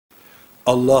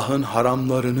Allah'ın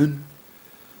haramlarının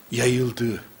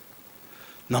yayıldığı,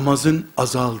 namazın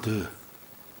azaldığı,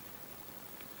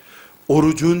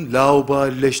 orucun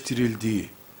laubalileştirildiği,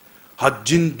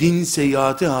 haccın din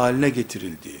seyahati haline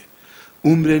getirildiği,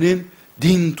 umrenin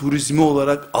din turizmi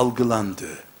olarak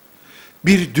algılandığı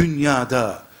bir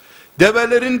dünyada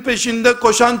develerin peşinde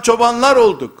koşan çobanlar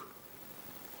olduk.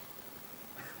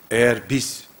 Eğer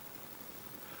biz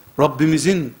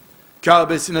Rabbimizin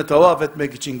Kabe'sine tavaf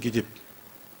etmek için gidip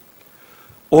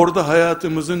orada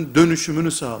hayatımızın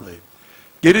dönüşümünü sağlayıp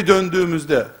geri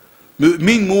döndüğümüzde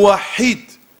mümin, muvahhid,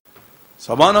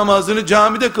 sabah namazını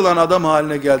camide kılan adam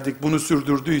haline geldik, bunu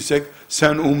sürdürdüysek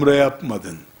sen umre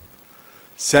yapmadın.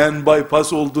 Sen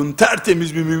bypass oldun,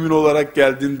 tertemiz bir mümin olarak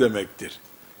geldin demektir.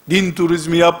 Din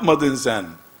turizmi yapmadın sen.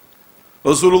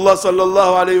 Resulullah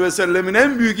sallallahu aleyhi ve sellemin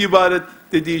en büyük ibadet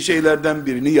dediği şeylerden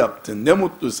birini yaptın. Ne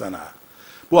mutlu sana.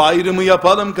 Bu ayrımı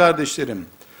yapalım kardeşlerim.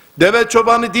 Deve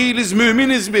çobanı değiliz,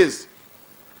 müminiz biz.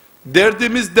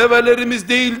 Derdimiz develerimiz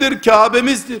değildir,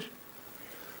 Kabe'mizdir.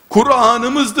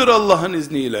 Kur'an'ımızdır Allah'ın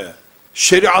izniyle.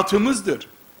 Şeriatımızdır.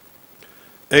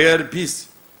 Eğer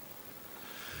biz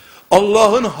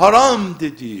Allah'ın haram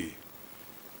dediği,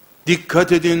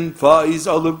 dikkat edin, faiz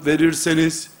alıp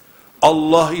verirseniz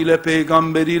Allah ile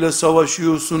peygamberiyle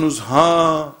savaşıyorsunuz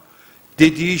ha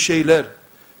dediği şeyler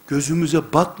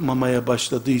gözümüze batmamaya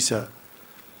başladıysa,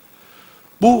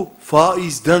 bu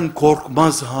faizden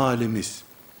korkmaz halimiz,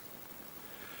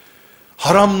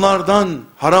 haramlardan,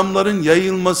 haramların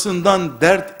yayılmasından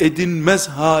dert edinmez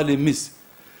halimiz,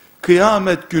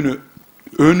 kıyamet günü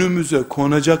önümüze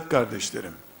konacak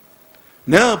kardeşlerim.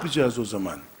 Ne yapacağız o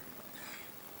zaman?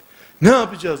 Ne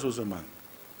yapacağız o zaman?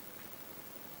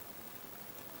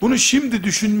 Bunu şimdi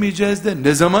düşünmeyeceğiz de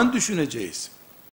ne zaman düşüneceğiz?